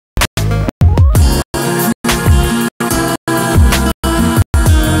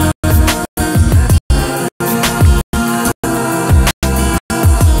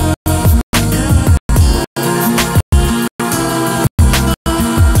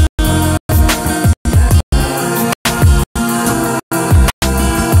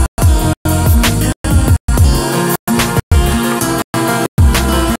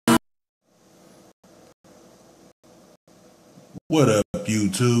What up,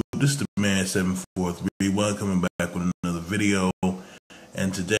 YouTube? This is the Man 743. Welcome back with another video.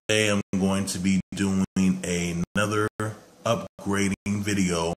 And today I'm going to be doing another upgrading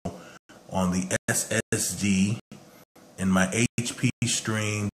video on the SSD in my HP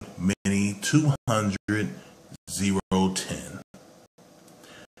Stream Mini 200-010.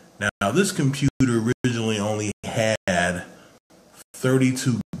 Now, this computer originally only had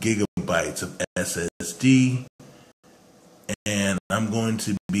 32 gigabytes of SSD, and I'm going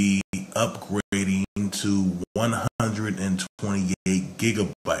to be upgrading to 128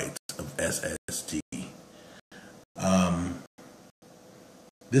 gigabytes of SSD.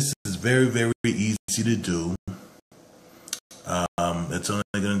 This is very, very easy to do. It's only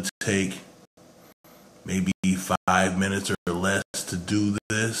going to take maybe 5 minutes or less to do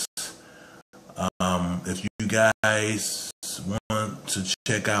this. If you guys want to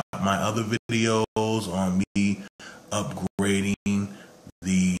check out my other videos on me upgrading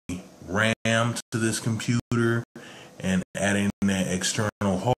the RAM to this computer and adding an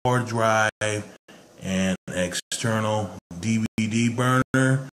external hard drive and external DVD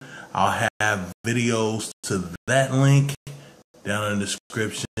burner, I'll have videos to that link down in the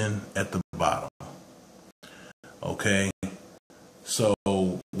description at the bottom. Okay, so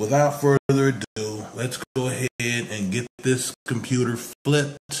without further ado, let's go ahead and get this computer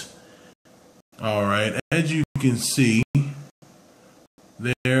flipped. Alright, as you can see,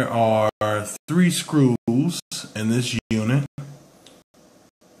 there are 3 screws in this unit.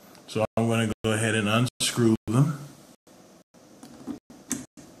 So I'm going to go ahead and unscrew them.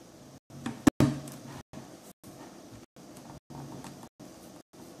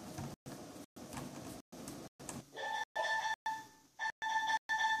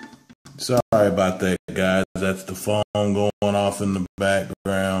 Sorry about that, guys. That's the phone going off in the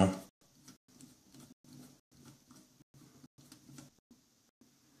background.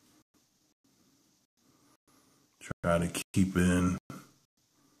 Try to keep it in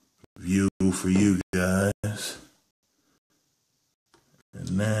view for you guys.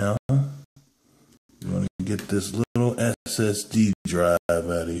 And now, we're going to get this little SSD drive out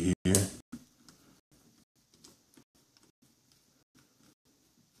of here.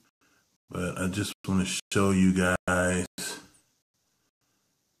 But I just want to show you guys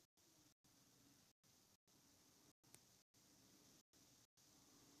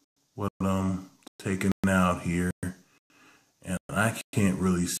what I'm taking out here. And I can't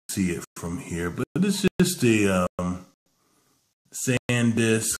really see it from here, but it's just a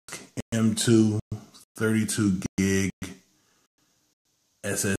SanDisk M2 32 gig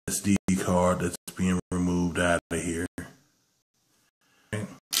SSD card that's being removed out of here. Okay.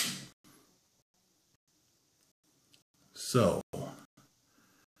 So, I'm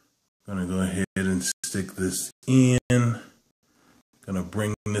gonna go ahead and stick this in. Gonna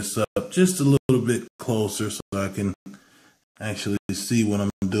bring this up just a little bit closer so I can actually see what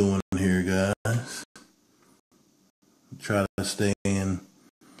I'm doing here, guys. Try to stay in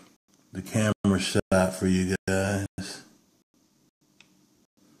the camera shot for you guys.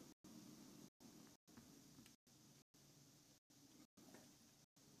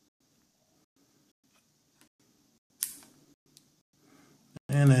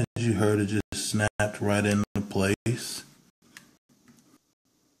 And as you heard, it just snapped right into place.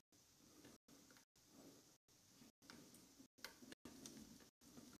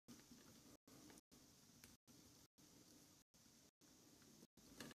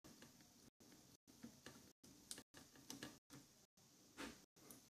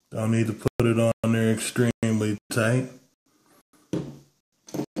 Don't need to put it on there extremely tight.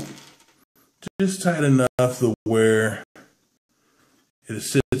 Just tight enough to where it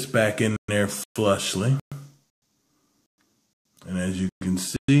sits back in there flushly. And as you can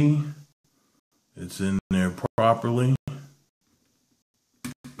see, it's in there properly.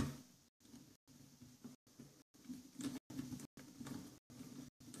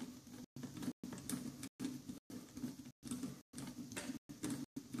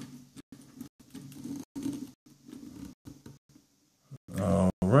 All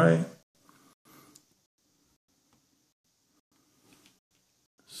right.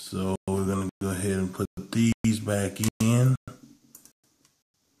 So we're going to go ahead and put these back in.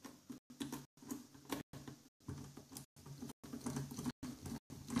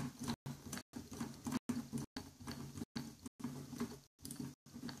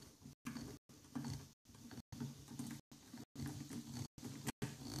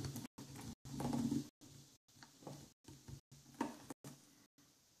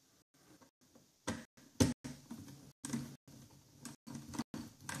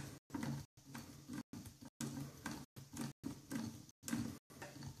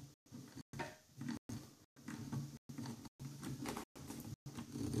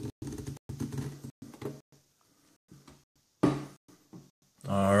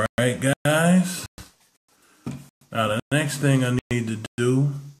 right, guys. Now the next thing I need to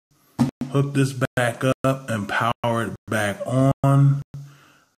do, hook this back up and power it back on.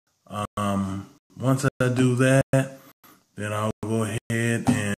 Once I do that, then I'll go ahead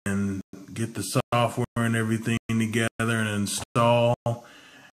and get the software and everything together and install.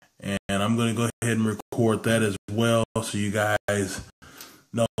 And I'm going to go ahead and record that as well, so you guys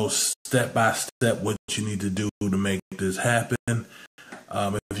know step by step what you need to do to make this happen.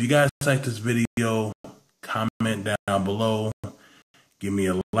 If you guys like this video, comment down below, give me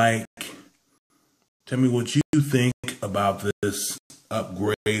a like, tell me what you think about this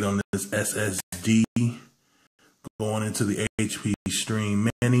upgrade on this SSD going into the HP Stream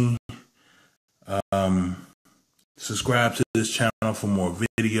Mini. Subscribe to this channel for more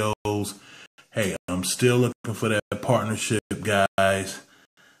videos. Hey, I'm still looking for that partnership, guys.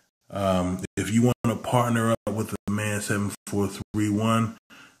 If you want to partner up with the Man 7431,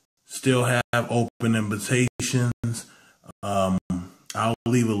 still have open invitations. I'll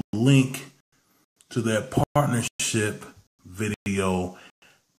leave a link to that partnership video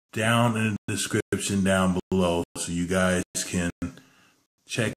down in the description down below, so you guys can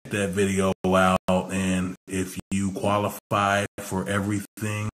check that video out. And if you qualify for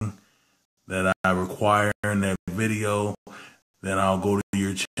everything that I require in that video, then I'll go to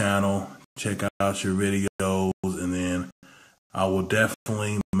your channel, check out your videos, and then I will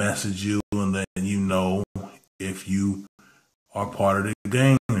definitely message you and let you know if you are part of the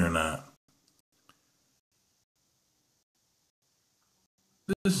gang or not.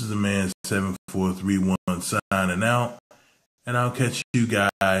 This is the Man 7431 signing out, and I'll catch you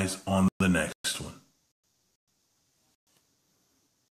guys on the next one.